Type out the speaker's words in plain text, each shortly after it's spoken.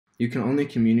you can only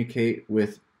communicate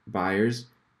with buyers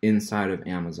inside of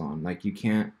Amazon. Like you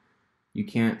can't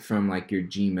from like your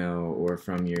Gmail or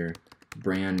from your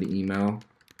brand email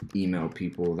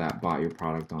people that bought your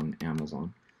product on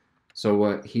Amazon. So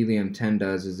what Helium 10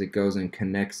 does is it goes and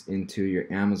connects into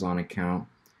your Amazon account,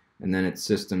 and then its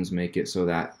systems make it so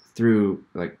that through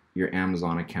like your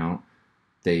Amazon account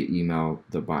they email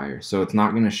the buyer. So it's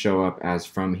not going to show up as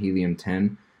from Helium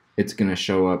 10. It's going to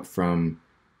show up from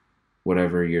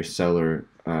whatever your seller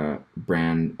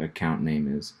brand account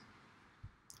name is.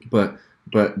 But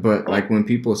but like when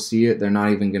people see it, they're not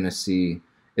even gonna see.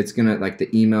 It's gonna like the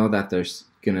email that they're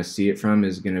gonna see it from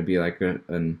is gonna be like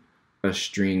a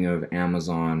string of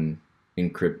Amazon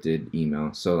encrypted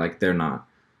email. So like they're not,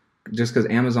 just because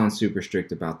Amazon's super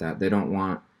strict about that. They don't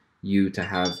want you to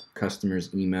have customers'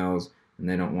 emails, and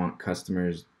they don't want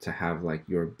customers to have like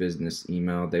your business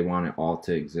email. They want it all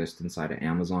to exist inside of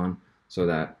Amazon so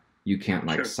that you can't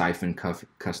like Sure. siphon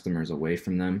customers away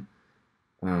from them.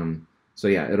 So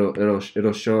yeah,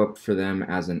 it'll show up for them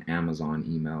as an Amazon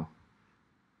email,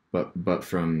 but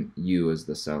from you as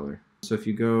the seller. So if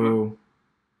you Mm. go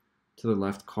to the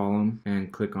left column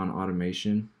and click on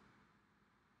automation,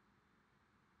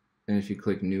 and if you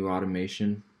click new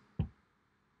automation,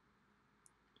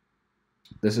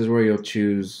 this is where you'll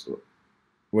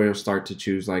start to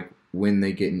choose like when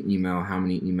they get an email, how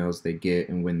many emails they get,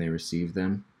 and when they receive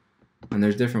them. And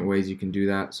there's different ways you can do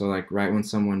that. So like right when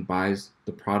someone buys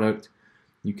the product,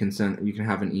 you can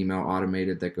have an email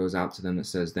automated that goes out to them that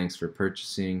says thanks for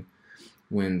purchasing.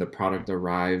 When the product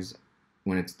arrives,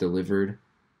 when it's delivered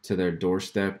to their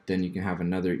doorstep, then you can have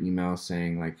another email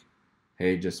saying like,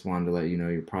 hey, just wanted to let you know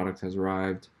your product has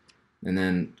arrived. And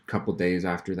then a couple days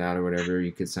after that or whatever,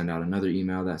 you could send out another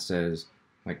email that says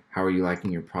like, how are you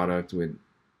liking your product? Would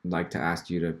like to ask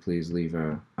you to please leave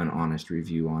an honest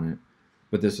review on it.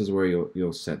 But this is where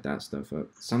you'll set that stuff up.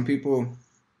 Some people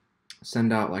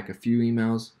send out like a few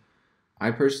emails.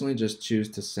 I personally just choose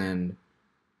to send.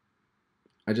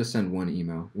 I just send one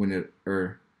email when it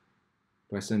or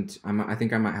do I send. I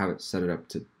think I might have it set it up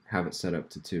to have it set up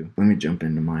to two. Let me jump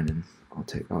into mine and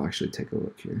I'll actually take a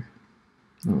look here.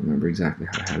 I don't remember exactly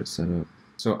how I had it set up.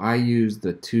 So I use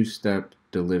the two-step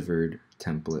delivered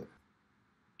template.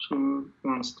 So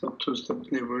one step, two step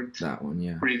delivered That one,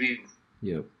 yeah. review.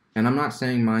 Yep. And I'm not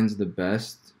saying mine's the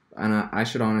best, and I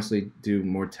should honestly do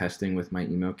more testing with my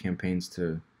email campaigns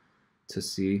to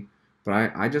see.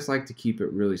 But I just like to keep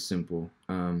it really simple.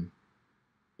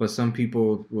 But some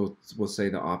people will say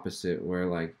the opposite, where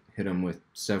like hit them with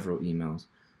several emails.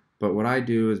 But what I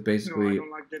do is No, I basically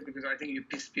don't like that because I think you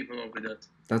piss people off with that.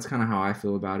 that's kind of how I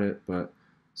feel about it. But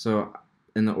so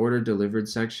in the order delivered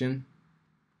section,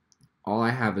 all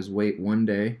I have is wait 1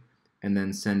 day and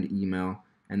then send email,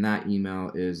 and that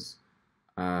email is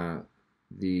uh,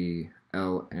 the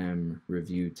LM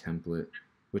review template,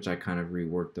 which I kind of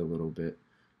reworked a little bit.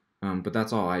 But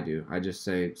that's all I do. I just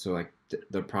say so like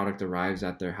the product arrives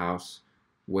at their house,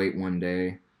 wait 1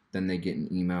 day, then they get an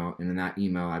email, and in that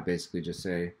email I basically just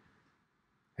say,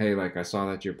 hey, like I saw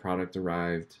that your product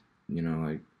arrived. You know,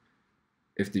 like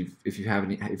if you've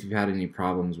had any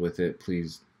problems with it,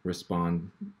 please respond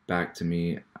back to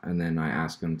me, and then I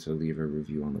ask them to leave a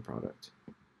review on the product.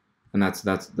 And that's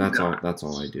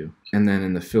all I do. And then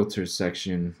in the filters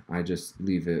section, I just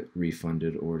leave it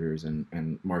refunded orders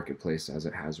and marketplace as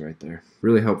it has right there.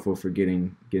 Really helpful for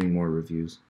getting more reviews.